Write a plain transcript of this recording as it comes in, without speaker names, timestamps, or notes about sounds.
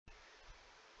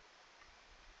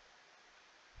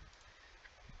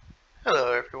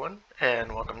Hello everyone,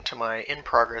 and welcome to my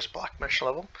in-progress Blockmesh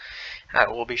level. I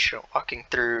will be walking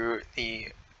through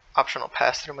the optional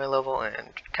paths through my level and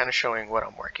kind of showing what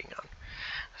I'm working on.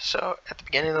 So at the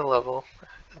beginning of the level,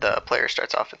 the player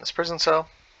starts off in this prison cell.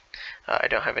 I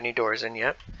don't have any doors in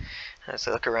yet. As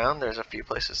they look around, there's a few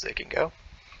places they can go.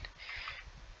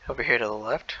 Over here to the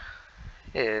left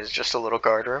is just a little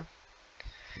guard room.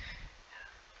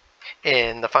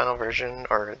 In the final version,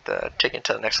 or the taken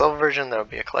to the next level version, there will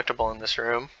be a collectible in this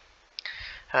room.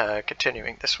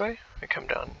 Continuing this way, we come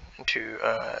down into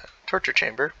a torture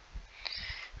chamber,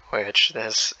 which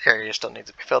this area still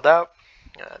needs to be filled out.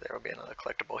 There will be another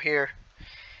collectible here.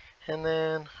 And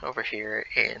then over here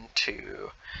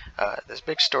into this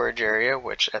big storage area,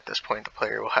 which at this point the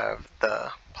player will have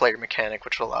the player mechanic,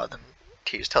 which will allow them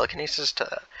to use telekinesis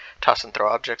to toss and throw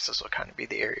objects. This will kind of be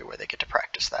the area where they get to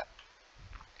practice that.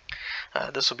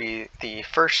 This will be the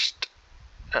first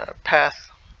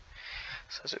path.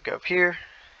 So as we go up here,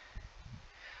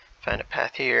 find a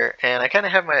path here, and I kind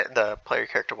of have the player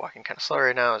character walking kind of slow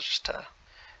right now, is just to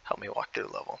help me walk through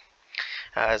the level.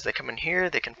 As they come in here,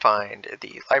 they can find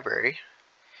the library,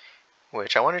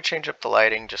 which I want to change up the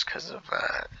lighting just because of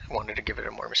I wanted to give it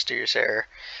a more mysterious air.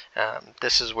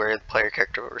 This is where the player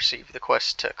character will receive the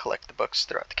quest to collect the books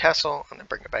throughout the castle, and then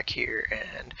bring it back here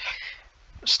and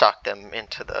stock them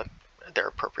into their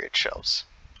appropriate shelves.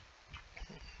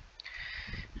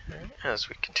 As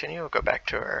we continue, we'll go back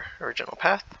to our original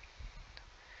path.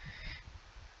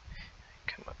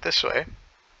 Come up this way.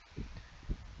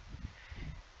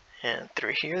 And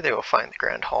through here they will find the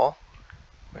Grand Hall,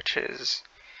 which is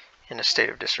in a state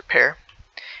of disrepair.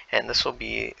 And this will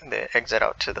be the exit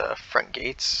out to the front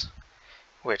gates,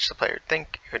 which the player would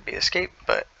think would be escape,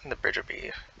 but the bridge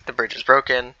is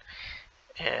broken.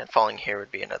 And falling here would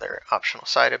be another optional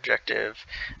side objective.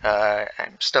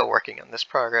 I'm still working on this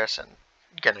progress and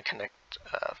gonna connect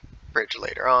a bridge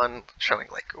later on, showing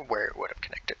like where it would have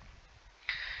connected.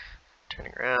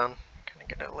 Turning around, kind of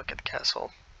get a look at the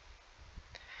castle,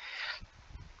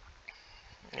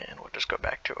 and we'll just go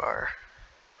back to our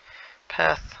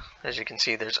path. As you can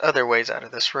see, there's other ways out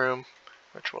of this room,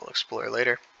 which we'll explore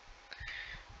later.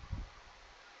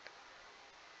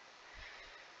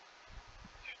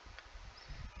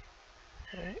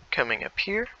 Alright, coming up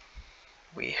here,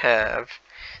 we have,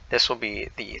 this will be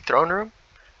the throne room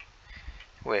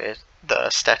with the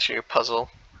statue puzzle,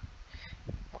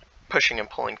 pushing and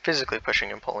pulling, physically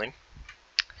pushing and pulling.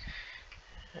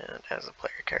 And as the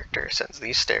player character ascends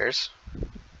these stairs,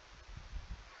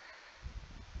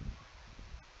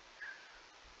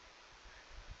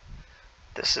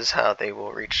 this is how they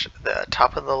will reach the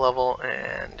top of the level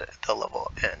and the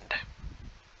level end.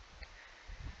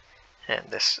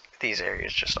 And these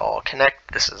areas just all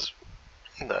connect. This is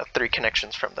the three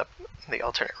connections from the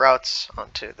alternate routes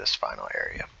onto this final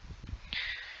area.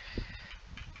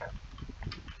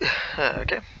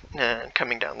 Okay, and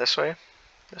coming down this way,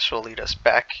 this will lead us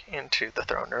back into the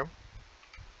throne room.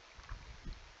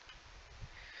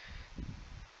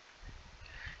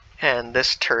 And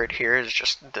this turret here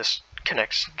is this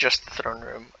connects just the throne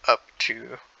room up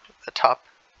to the top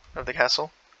of the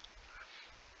castle.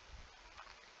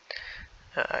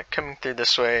 Coming through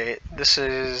this way, this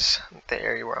is the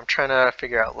area where I'm trying to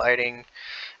figure out lighting.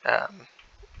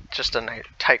 Just a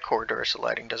tight corridor, so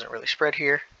lighting doesn't really spread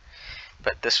here.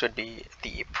 But this would be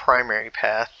the primary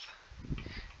path.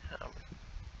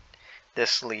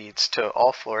 This leads to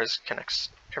all floors, connects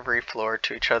every floor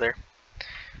to each other.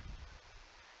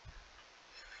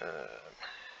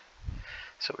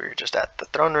 So we were just at the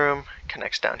throne room,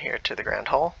 connects down here to the Grand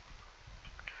Hall.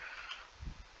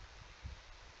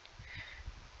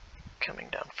 Coming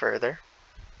down further,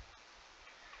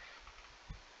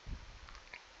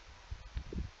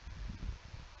 the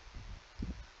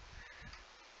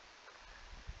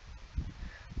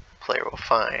player will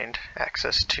find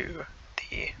access to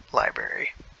the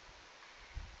library.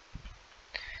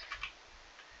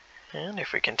 And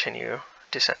if we continue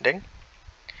descending,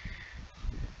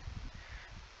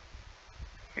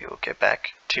 we will get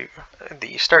back to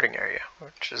the starting area,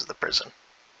 which is the prison.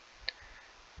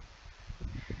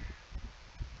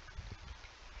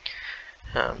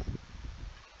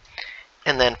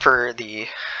 And then for the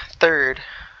third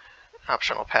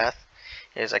optional path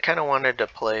is I kind of wanted to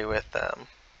play with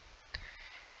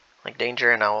like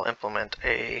danger, and I will implement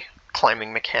a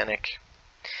climbing mechanic,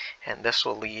 and this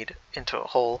will lead into a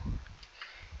hole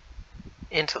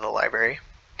into the library.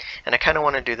 And I kind of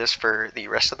want to do this for the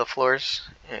rest of the floors,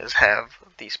 is have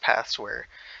these paths where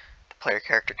the player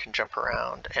character can jump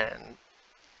around and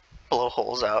blow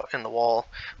holes out in the wall,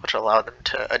 which allow them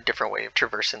to a different way of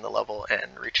traversing the level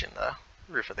and reaching the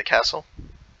roof of the castle.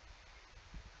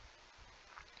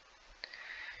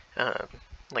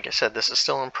 Like I said, this is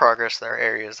still in progress. There are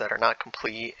areas that are not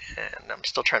complete, and I'm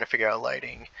still trying to figure out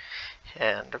lighting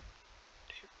and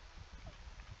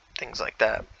things like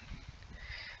that.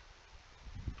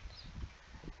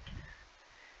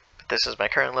 But this is my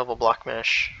current level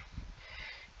Blockmesh.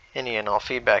 Any and all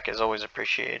feedback is always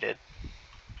appreciated.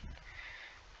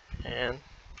 And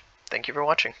thank you for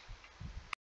watching.